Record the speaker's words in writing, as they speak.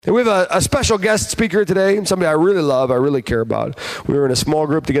And we have a special guest speaker today, somebody I really love, I really care about. We were in a small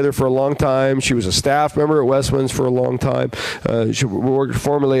group together for a long time. She was a staff member at Westwinds for a long time. She worked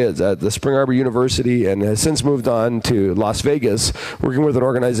formerly at the Spring Arbor University and has since moved on to Las Vegas, working with an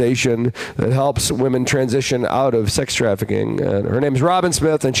organization that helps women transition out of sex trafficking. And her name is Robin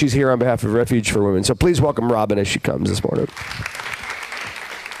Smith, and she's here on behalf of Refuge for Women. So please welcome Robin as she comes this morning.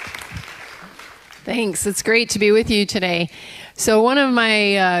 Thanks. It's great to be with you today. So one of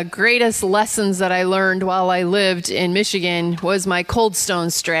my greatest lessons that I learned while I lived in Michigan was my cold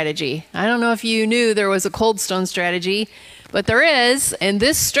stone strategy. I don't know if you knew there was a cold stone strategy, but there is, and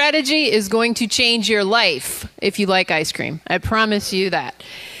this strategy is going to change your life if you like ice cream. I promise you that.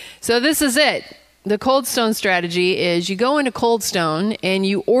 So this is it. The cold stone strategy is you go into Cold Stone and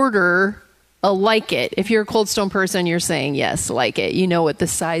you order a like it. If you're a Cold Stone person, you're saying, yes, like it. You know what the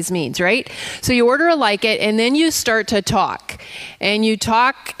size means, right? So you order a like it, and then you start to talk. And you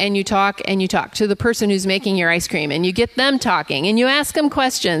talk, and you talk, and you talk to the person who's making your ice cream. And you get them talking, and you ask them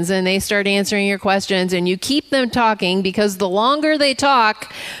questions, and they start answering your questions, and you keep them talking, because the longer they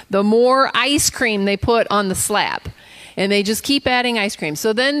talk, the more ice cream they put on the slab. And they just keep adding ice cream.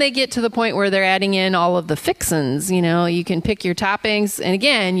 So then they get to the point where they're adding in all of the fixins. You know, you can pick your toppings. And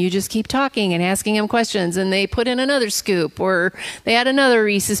again, you just keep talking and asking them questions. And they put in another scoop, or they add another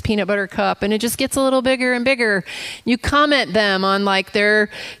Reese's peanut butter cup. And it just gets a little bigger and bigger. You comment them on like their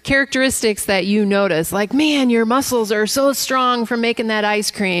characteristics that you notice. Like, man, your muscles are so strong from making that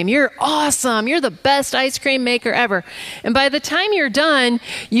ice cream. You're awesome. You're the best ice cream maker ever. And by the time you're done,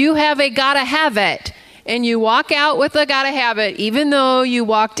 you have a gotta have it. And you walk out with a gotta have it, even though you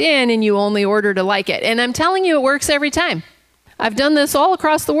walked in and you only ordered to like it. And I'm telling you, it works every time. I've done this all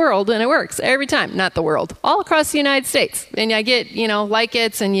across the world, and it works every time. Not the world, all across the United States. And I get, like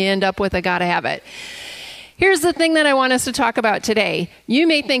it's, and you end up with a gotta have it. Here's the thing that I want us to talk about today. You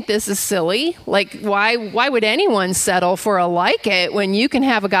may think this is silly. Like, why would anyone settle for a like it when you can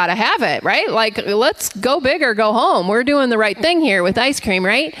have a gotta have it, right? Like, let's go big or go home. We're doing the right thing here with ice cream,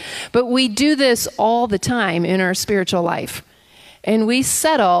 right? But we do this all the time in our spiritual life. And we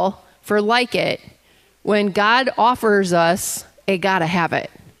settle for like it when God offers us a gotta have it.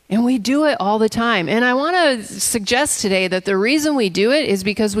 And we do it all the time. And I want to suggest today that the reason we do it is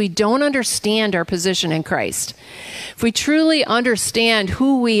because we don't understand our position in Christ. If we truly understand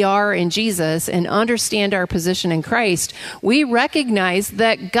who we are in Jesus and understand our position in Christ, we recognize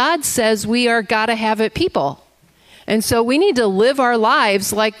that God says we are gotta have it people. And so we need to live our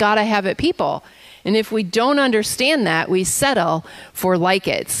lives like gotta have it people. And if we don't understand that, we settle for like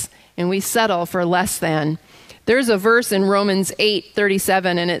it's, and we settle for less than. There's a verse in Romans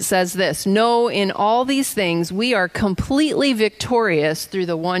 8:37, and it says this: "No, in all these things we are completely victorious through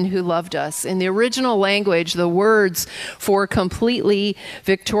the one who loved us." In the original language, the words for completely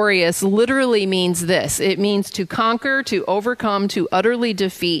victorious literally means this. It means to conquer, to overcome, to utterly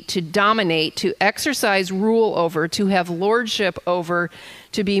defeat, to dominate, to exercise rule over, to have lordship over,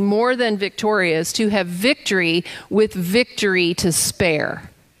 to be more than victorious, to have victory with victory to spare.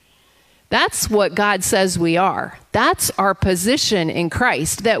 That's what God says we are. That's our position in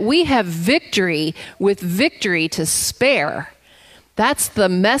Christ, that we have victory with victory to spare. That's the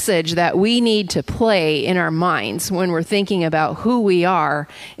message that we need to play in our minds when we're thinking about who we are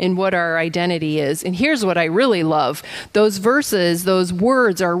and what our identity is. And here's what I really love. Those verses, those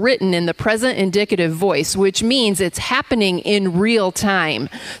words are written in the present indicative voice, which means it's happening in real time.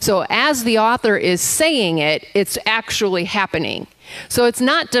 So as the author is saying it, it's actually happening. So it's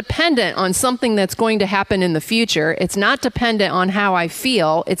not dependent on something that's going to happen in the future. It's not dependent on how I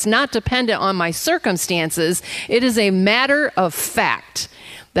feel. It's not dependent on my circumstances. It is a matter of fact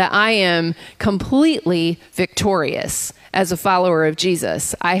that I am completely victorious as a follower of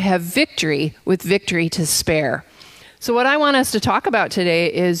Jesus. I have victory with victory to spare. So what I want us to talk about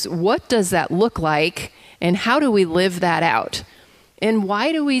today is, what does that look like, and how do we live that out? And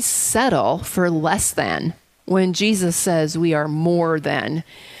why do we settle for less than when Jesus says we are more than?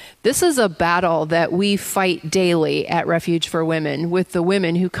 This is a battle that we fight daily at Refuge for Women with the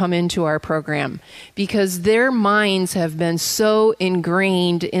women who come into our program, because their minds have been so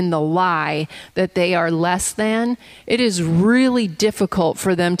ingrained in the lie that they are less than. It is really difficult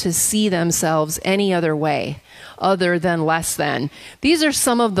for them to see themselves any other way other than less than. These are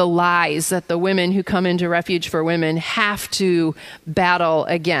some of the lies that the women who come into Refuge for Women have to battle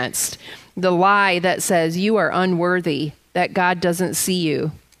against. The lie that says you are unworthy, that God doesn't see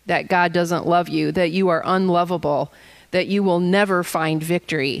you, that God doesn't love you, that you are unlovable, that you will never find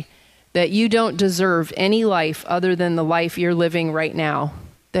victory, that you don't deserve any life other than the life you're living right now,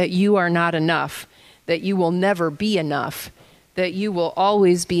 that you are not enough, that you will never be enough, that you will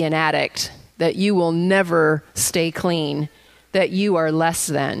always be an addict, that you will never stay clean, that you are less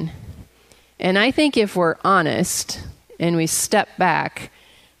than. And I think if we're honest and we step back,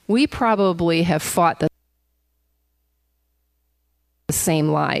 we probably have fought the same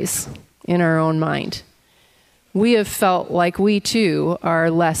lies in our own mind. We have felt like we too are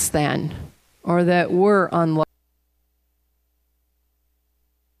less than, or that we're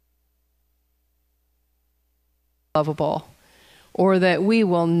unlovable, or that we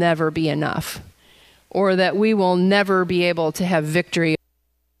will never be enough, or that we will never be able to have victory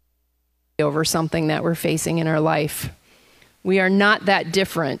over something that we're facing in our life. We are not that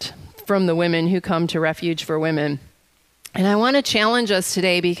different from the women who come to Refuge for Women. And I want to challenge us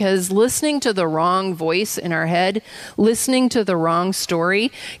today, because listening to the wrong voice in our head, listening to the wrong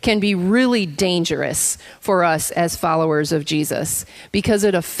story, can be really dangerous for us as followers of Jesus, because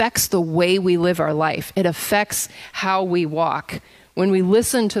it affects the way we live our life. It affects how we walk. When we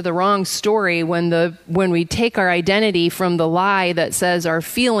listen to the wrong story, when we take our identity from the lie that says our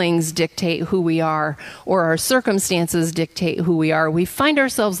feelings dictate who we are, or our circumstances dictate who we are, we find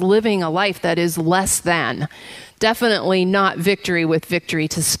ourselves living a life that is less than. Definitely not victory with victory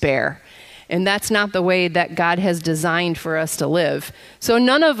to spare. And that's not the way that God has designed for us to live. So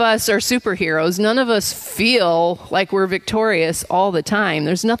none of us are superheroes. None of us feel like we're victorious all the time.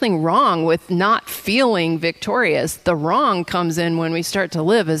 There's nothing wrong with not feeling victorious. The wrong comes in when we start to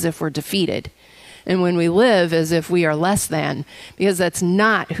live as if we're defeated, and when we live as if we are less than, because that's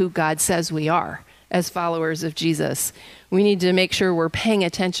not who God says we are as followers of Jesus. We need to make sure we're paying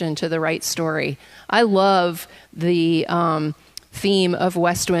attention to the right story. I love the theme of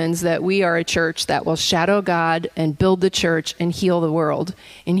Westwinds, that we are a church that will shadow God and build the church and heal the world.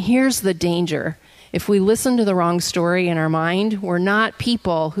 And here's the danger. If we listen to the wrong story in our mind, we're not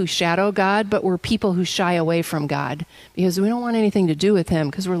people who shadow God, but we're people who shy away from God, because we don't want anything to do with him,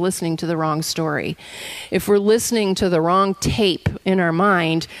 because we're listening to the wrong story. If we're listening to the wrong tape in our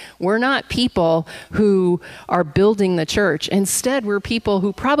mind, we're not people who are building the church. Instead, we're people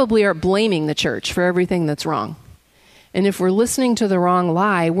who probably are blaming the church for everything that's wrong. And if we're listening to the wrong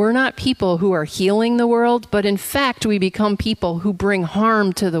lie, we're not people who are healing the world, but in fact, we become people who bring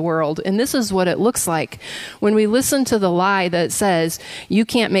harm to the world. And this is what it looks like when we listen to the lie that says, you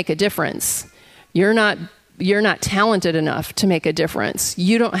can't make a difference. You're not talented enough to make a difference.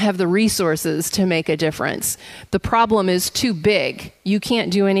 You don't have the resources to make a difference. The problem is too big. You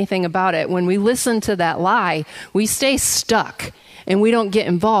can't do anything about it. When we listen to that lie, we stay stuck. And we don't get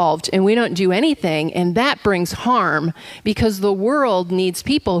involved, and we don't do anything, and that brings harm, because the world needs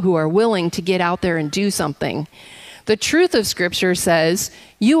people who are willing to get out there and do something. The truth of Scripture says,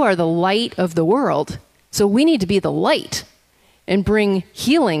 you are the light of the world, so we need to be the light and bring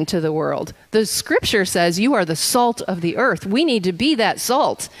healing to the world. The Scripture says you are the salt of the earth. We need to be that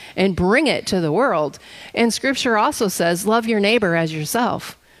salt and bring it to the world. And Scripture also says, love your neighbor as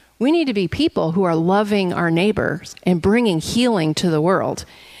yourself. We need to be people who are loving our neighbors and bringing healing to the world.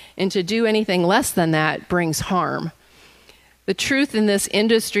 And to do anything less than that brings harm. The truth in this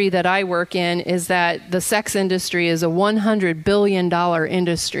industry that I work in is that the sex industry is a $100 billion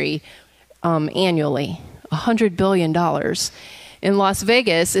industry annually. $100 billion. In Las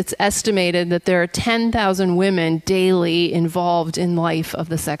Vegas, it's estimated that there are 10,000 women daily involved in life of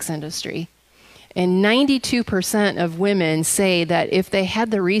the sex industry. And 92% of women say that if they had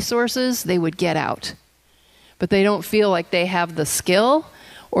the resources, they would get out. But they don't feel like they have the skill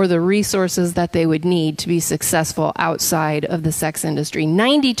or the resources that they would need to be successful outside of the sex industry.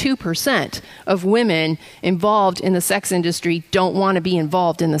 92% of women involved in the sex industry don't want to be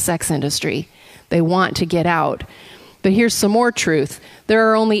involved in the sex industry. They want to get out. But here's some more truth. There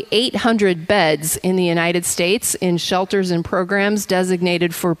are only 800 beds in the United States in shelters and programs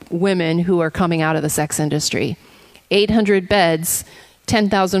designated for women who are coming out of the sex industry. 800 beds,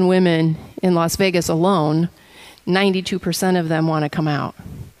 10,000 women in Las Vegas alone, 92% of them want to come out.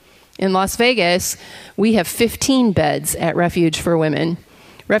 In Las Vegas, we have 15 beds at Refuge for Women.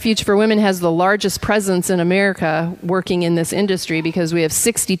 Refuge for Women has the largest presence in America working in this industry, because we have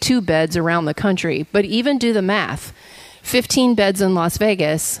 62 beds around the country. But even do the math. 15 beds in Las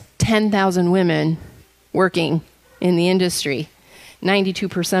Vegas, 10,000 women working in the industry.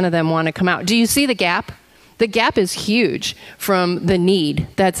 92% of them want to come out. Do you see the gap? The gap is huge from the need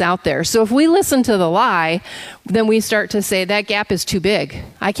that's out there. So if we listen to the lie, then we start to say that gap is too big.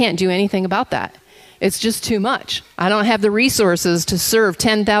 I can't do anything about that. It's just too much. I don't have the resources to serve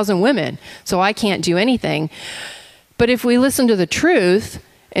 10,000 women, so I can't do anything. But if we listen to the truth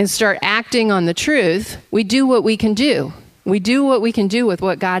and start acting on the truth, we do what we can do. We do what we can do with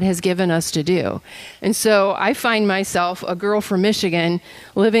what God has given us to do. And so I find myself, a girl from Michigan,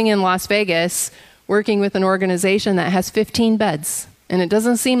 living in Las Vegas, working with an organization that has 15 beds. And it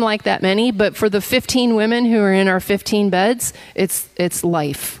doesn't seem like that many, but for the 15 women who are in our 15 beds, it's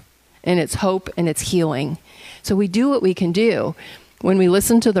life, and it's hope, and it's healing. So we do what we can do. When we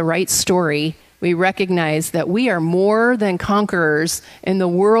listen to the right story, we recognize that we are more than conquerors, and the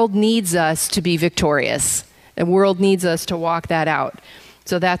world needs us to be victorious. The world needs us to walk that out.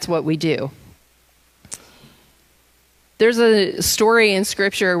 So that's what we do. There's a story in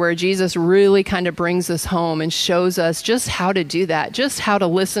Scripture where Jesus really kind of brings us home and shows us just how to do that, just how to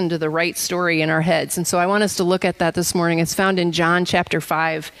listen to the right story in our heads. And so I want us to look at that this morning. It's found in John chapter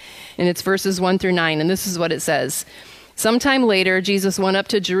 5, and it's verses 1 through 9. And this is what it says. Sometime later, Jesus went up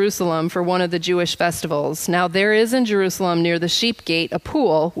to Jerusalem for one of the Jewish festivals. Now there is in Jerusalem near the Sheep Gate a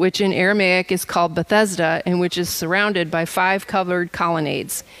pool, which in Aramaic is called Bethesda, and which is surrounded by 5 covered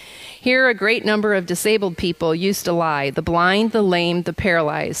colonnades. Here a great number of disabled people used to lie, the blind, the lame, the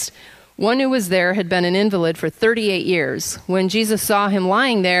paralyzed. One who was there had been an invalid for 38 years. When Jesus saw him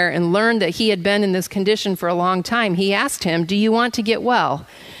lying there and learned that he had been in this condition for a long time, he asked him, "Do you want to get well?"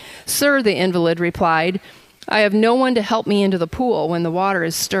 "Sir," the invalid replied, "I have no one to help me into the pool when the water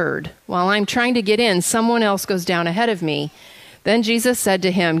is stirred. While I'm trying to get in, someone else goes down ahead of me." Then Jesus said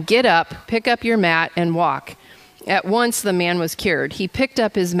to him, "Get up, pick up your mat, and walk." At once the man was cured. He picked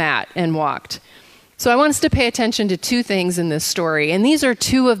up his mat and walked. So I want us to pay attention to 2 things in this story. And these are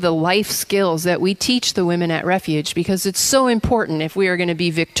 2 of the life skills that we teach the women at Refuge, because it's so important if we are going to be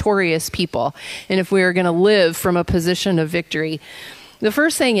victorious people and if we are going to live from a position of victory. The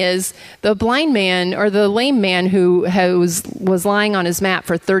first thing is the blind man, or the lame man who was lying on his mat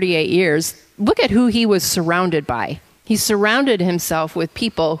for 38 years, look at who he was surrounded by. He surrounded himself with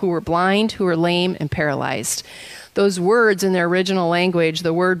people who were blind, who were lame, and paralyzed. Those words in their original language,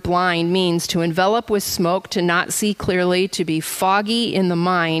 the word blind means to envelop with smoke, to not see clearly, to be foggy in the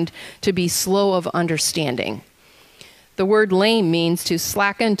mind, to be slow of understanding. The word lame means to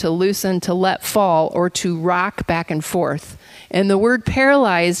slacken, to loosen, to let fall, or to rock back and forth. And the word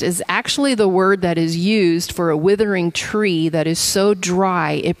paralyzed is actually the word that is used for a withering tree that is so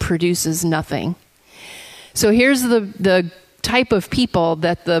dry it produces nothing. So here's the type of people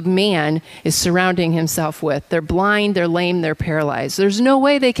that the man is surrounding himself with. They're blind, they're lame, they're paralyzed. There's no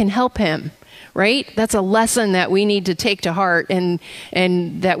way they can help him, right? That's a lesson that we need to take to heart, and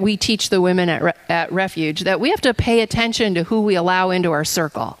that we teach the women at Refuge, that we have to pay attention to who we allow into our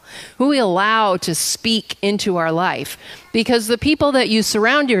circle, who we allow to speak into our life, because the people that you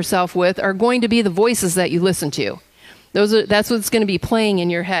surround yourself with are going to be the voices that you listen to. That's what's going to be playing in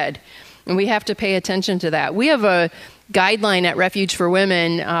your head. And we have to pay attention to that. We have a guideline at Refuge for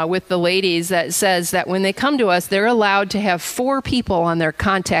Women with the ladies that says that when they come to us, they're allowed to have 4 people on their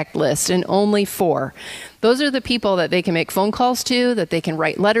contact list, and only 4. Those are the people that they can make phone calls to, that they can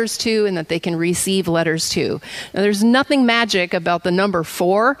write letters to, and that they can receive letters to. Now, there's nothing magic about the number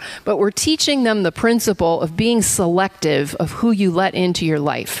 4, but we're teaching them the principle of being selective of who you let into your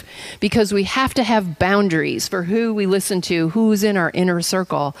life, because we have to have boundaries for who we listen to, who's in our inner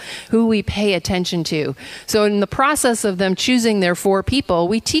circle, who we pay attention to. So in the process of them choosing their 4 people,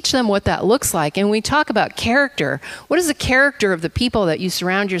 we teach them what that looks like, and we talk about character. What is the character of the people that you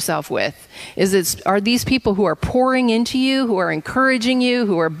surround yourself with? Are these people who are pouring into you, who are encouraging you,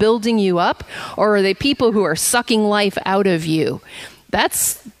 who are building you up, or are they people who are sucking life out of you?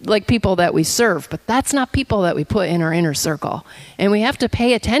 That's like people that we serve, but that's not people that we put in our inner circle. And we have to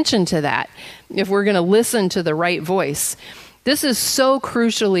pay attention to that if we're going to listen to the right voice. This is so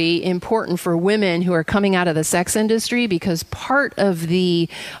crucially important for women who are coming out of the sex industry, because part of the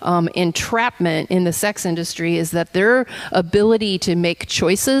entrapment in the sex industry is that their ability to make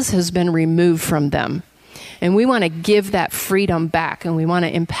choices has been removed from them. And we want to give that freedom back, and we want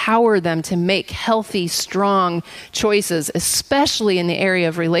to empower them to make healthy, strong choices, especially in the area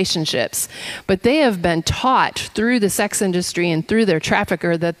of relationships. But they have been taught through the sex industry and through their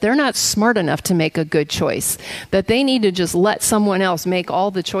trafficker that they're not smart enough to make a good choice, that they need to just let someone else make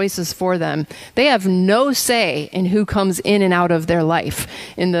all the choices for them. They have no say in who comes in and out of their life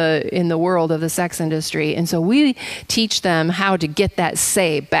in the world of the sex industry. And so we teach them how to get that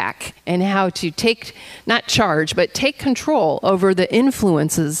say back, and how to take, not charge, but take control over the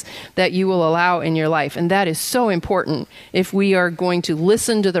influences that you will allow in your life. And that is so important if we are going to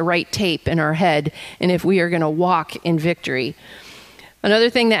listen to the right tape in our head, and if we are going to walk in victory. Another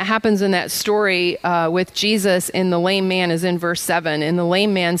thing that happens in that story with Jesus and the lame man is in verse 7. And the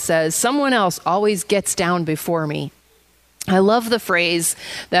lame man says, "Someone else always gets down before me." I love the phrase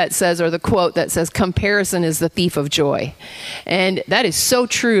that says, or the quote that says, comparison is the thief of joy. And that is so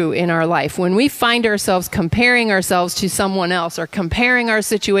true in our life. When we find ourselves comparing ourselves to someone else or comparing our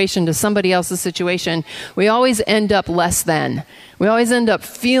situation to somebody else's situation, we always end up less than. We always end up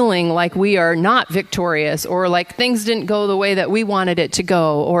feeling like we are not victorious, or like things didn't go the way that we wanted it to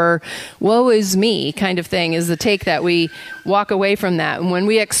go, or woe is me kind of thing is the take that we walk away from that. And when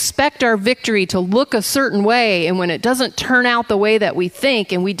we expect our victory to look a certain way, and when it doesn't turn out the way that we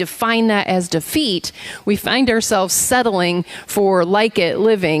think, and we define that as defeat, we find ourselves settling for like it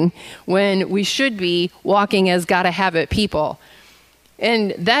living when we should be walking as gotta have it people.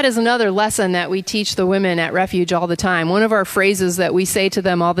 And that is another lesson that we teach the women at Refuge all the time. One of our phrases that we say to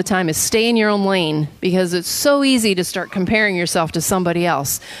them all the time is stay in your own lane, because it's so easy to start comparing yourself to somebody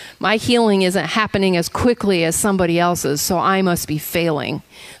else. My healing isn't happening as quickly as somebody else's, so I must be failing.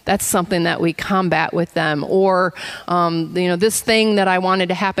 That's something that we combat with them. Or, this thing that I wanted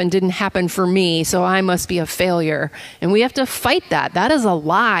to happen didn't happen for me, so I must be a failure. And we have to fight that. That is a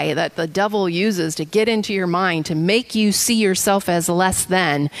lie that the devil uses to get into your mind, to make you see yourself as less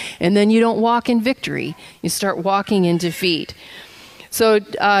than. And then you don't walk in victory. You start walking in defeat. So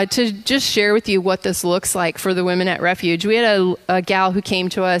to just share with you what this looks like for the women at Refuge, we had a gal who came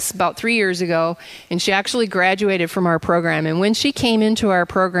to us about 3 years ago, and she actually graduated from our program. And when she came into our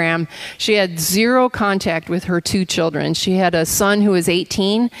program, she had zero contact with her 2 children. She had a son who was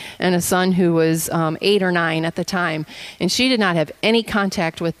 18 and a son who was 8 or 9 at the time, and she did not have any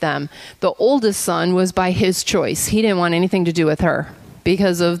contact with them. The oldest son was by his choice. He didn't want anything to do with her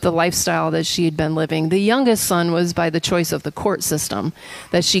because of the lifestyle that she had been living. The youngest son was by the choice of the court system,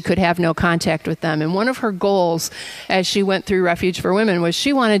 that she could have no contact with them. And one of her goals as she went through Refuge for Women was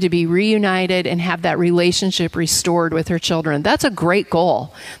she wanted to be reunited and have that relationship restored with her children. That's a great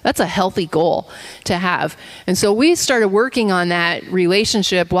goal. That's a healthy goal to have. And so we started working on that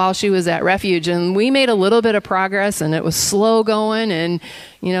relationship while she was at Refuge, and we made a little bit of progress, and it was slow going, and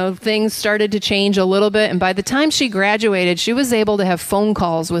things started to change a little bit. And by the time she graduated, she was able to have phone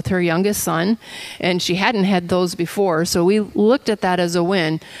calls with her youngest son, and she hadn't had those before. So we looked at that as a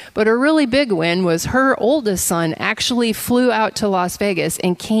win. But a really big win was her oldest son actually flew out to Las Vegas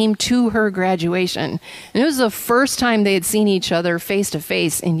and came to her graduation. And it was the first time they had seen each other face to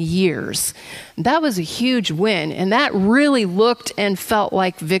face in years. That was a huge win, and that really looked and felt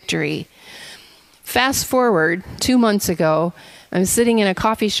like victory. Fast forward 2 months ago, I'm sitting in a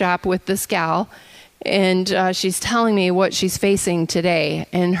coffee shop with this gal, and she's telling me what she's facing today.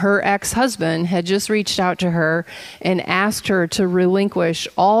 And her ex-husband had just reached out to her and asked her to relinquish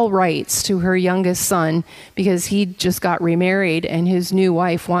all rights to her youngest son because he just got remarried and his new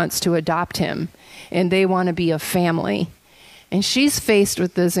wife wants to adopt him, and they want to be a family. And she's faced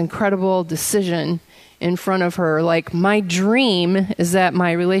with this incredible decision in front of her. Like, my dream is that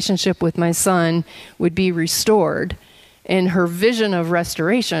my relationship with my son would be restored. And her vision of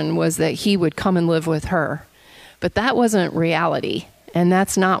restoration was that he would come and live with her. But that wasn't reality, and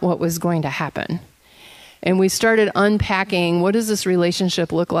that's not what was going to happen. And we started unpacking, what does this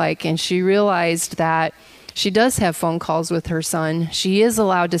relationship look like? And she realized that she does have phone calls with her son. She is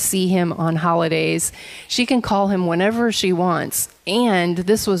allowed to see him on holidays. She can call him whenever she wants. And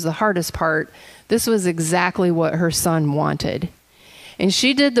this was the hardest part. This was exactly what her son wanted. And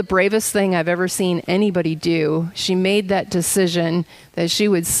she did the bravest thing I've ever seen anybody do. She made that decision that she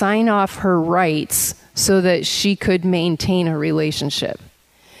would sign off her rights so that she could maintain a relationship.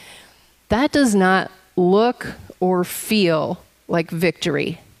 That does not look or feel like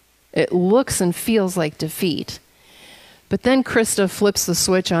victory. It looks and feels like defeat. But then Krista flips the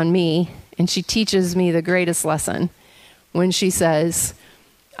switch on me, and she teaches me the greatest lesson when she says,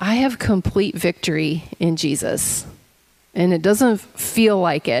 I have complete victory in Jesus. And it doesn't feel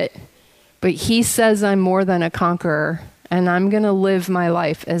like it, but he says I'm more than a conqueror, and I'm going to live my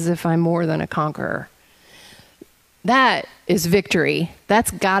life as if I'm more than a conqueror. That is victory.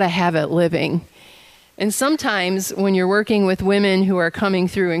 That's gotta have it living. And sometimes when you're working with women who are coming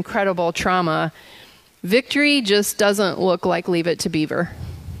through incredible trauma, victory just doesn't look like Leave It to Beaver.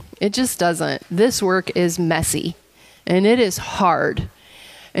 It just doesn't. This work is messy, and it is hard.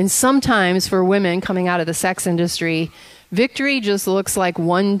 And sometimes for women coming out of the sex industry, victory just looks like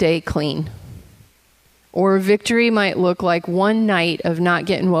one day clean. Or victory might look like one night of not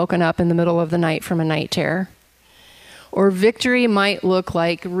getting woken up in the middle of the night from a night terror. Or victory might look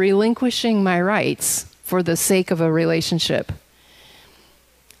like relinquishing my rights for the sake of a relationship.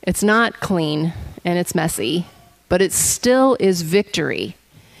 It's not clean and it's messy, but it still is victory,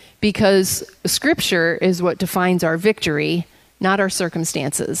 because Scripture is what defines our victory, not our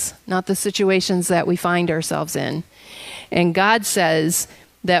circumstances, not the situations that we find ourselves in. And God says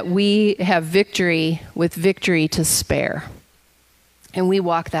that we have victory with victory to spare. And we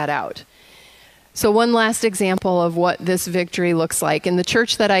walk that out. So one last example of what this victory looks like. In the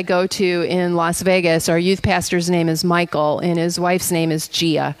church that I go to in Las Vegas, our youth pastor's name is Michael, and his wife's name is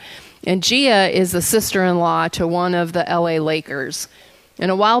Gia. And Gia is the sister-in-law to one of the LA Lakers. And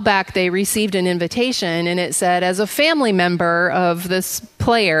a while back, they received an invitation, and it said, as a family member of this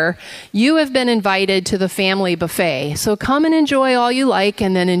player, you have been invited to the family buffet. So come and enjoy all you like,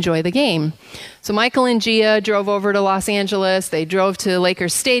 and then enjoy the game. So Michael and Gia drove over to Los Angeles. They drove to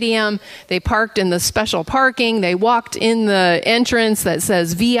Lakers Stadium. They parked in the special parking. They walked in the entrance that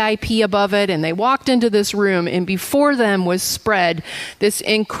says VIP above it, and they walked into this room, and before them was spread this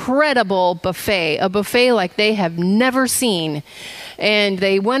incredible buffet, a buffet like they have never seen. And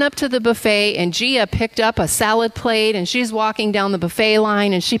they went up to the buffet, and Gia picked up a salad plate, and she's walking down the buffet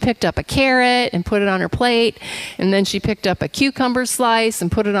line, and she picked up a carrot and put it on her plate, and then she picked up a cucumber slice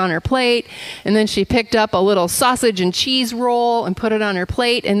and put it on her plate, and then she picked up a little sausage and cheese roll and put it on her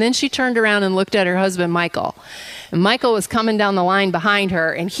plate, and then she turned around and looked at her husband, Michael. And Michael was coming down the line behind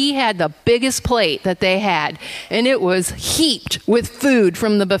her, and he had the biggest plate that they had, and it was heaped with food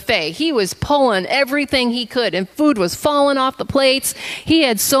from the buffet. He was pulling everything he could, and food was falling off the plates. He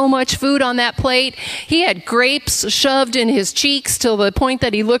had so much food on that plate. He had grapes shoved in his cheeks till the point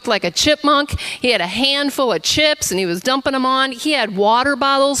that he looked like a chipmunk. He had a handful of chips, and he was dumping them on. He had water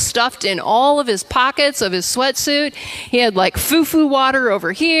bottles stuffed in all of his pockets of his sweatsuit. He had like foo-foo water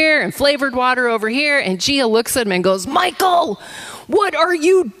over here and flavored water over here, and Gia looks at him and goes, Michael, what are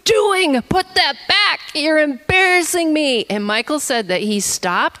you doing? Put that back. You're embarrassing me. And Michael said that he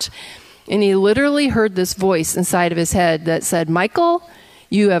stopped, and he literally heard this voice inside of his head that said, Michael,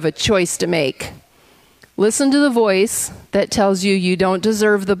 you have a choice to make. Listen to the voice that tells you you don't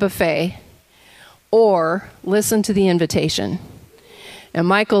deserve the buffet, or listen to the invitation. And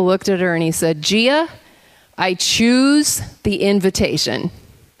Michael looked at her and he said, Gia, I choose the invitation.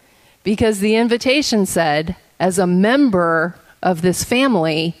 Because the invitation said, as a member of this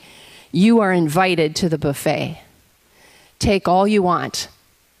family, you are invited to the buffet. Take all you want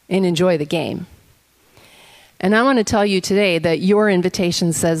and enjoy the game. And I want to tell you today that your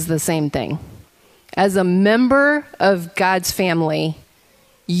invitation says the same thing. As a member of God's family,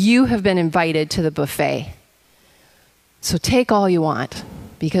 you have been invited to the buffet. So take all you want,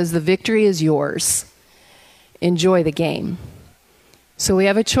 because the victory is yours. Enjoy the game. So we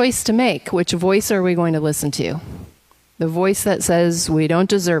have a choice to make. Which voice are we going to listen to? The voice that says we don't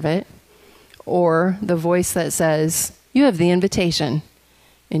deserve it, or the voice that says you have the invitation.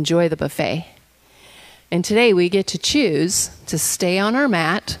 Enjoy the buffet. And today we get to choose to stay on our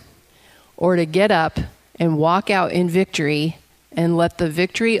mat or to get up and walk out in victory and let the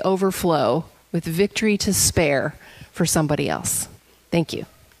victory overflow with victory to spare for somebody else. Thank you.